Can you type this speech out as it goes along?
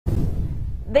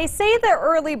They say the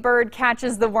early bird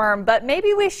catches the worm, but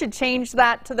maybe we should change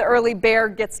that to the early bear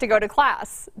gets to go to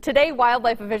class. Today,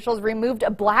 wildlife officials removed a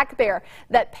black bear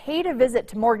that paid a visit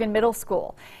to Morgan Middle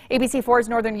School. ABC4's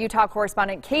Northern Utah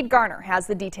correspondent Cade Garner has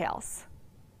the details.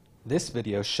 This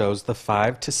video shows the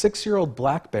 5 to 6-year-old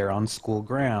black bear on school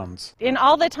grounds. In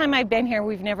all the time I've been here,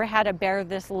 we've never had a bear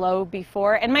this low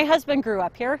before, and my husband grew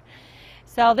up here.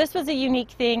 So this was a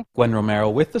unique thing. Gwen Romero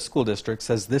with the school district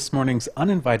says this morning's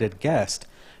uninvited guest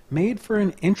made for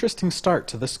an interesting start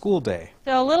to the school day.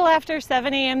 So a little after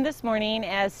 7 a.m. this morning,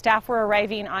 as staff were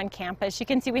arriving on campus, you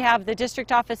can see we have the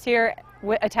district office here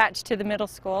attached to the middle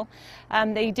school.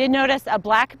 They did notice a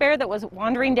black bear that was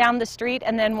wandering down the street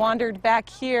and then wandered back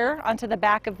here onto the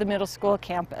back of the middle school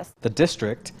campus. The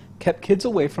district kept kids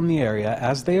away from the area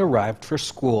as they arrived for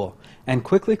school and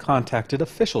quickly contacted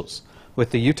officials with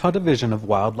the Utah Division of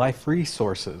Wildlife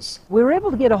Resources. We were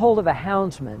able to get a hold of a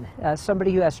houndsman,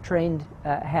 somebody who has trained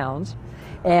hounds,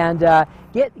 and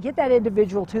get that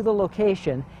individual to the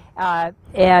location.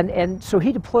 And so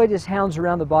he deployed his hounds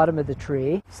around the bottom of the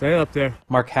tree. Stay up there.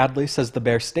 Mark Hadley says the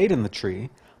bear stayed in the tree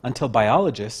until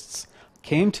biologists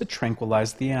came to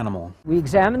tranquilize the animal. We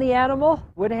examined the animal,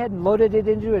 went ahead and loaded it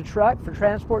into a truck for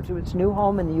transport to its new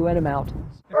home in the Uinta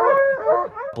Mountains.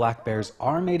 Black bears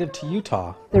are native to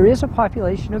Utah. There is a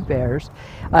population of bears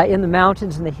in the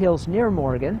mountains and the hills near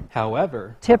Morgan.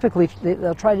 However, typically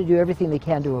they'll try to do everything they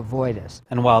can to avoid us.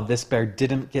 And while this bear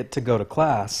didn't get to go to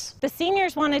class, the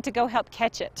seniors wanted to go help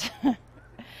catch it.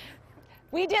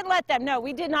 We did let them. No,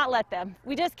 we did not let them.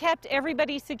 We just kept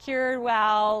everybody secure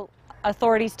while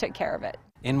authorities took care of it.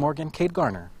 In Morgan, Cade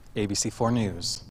Garner, ABC4 News.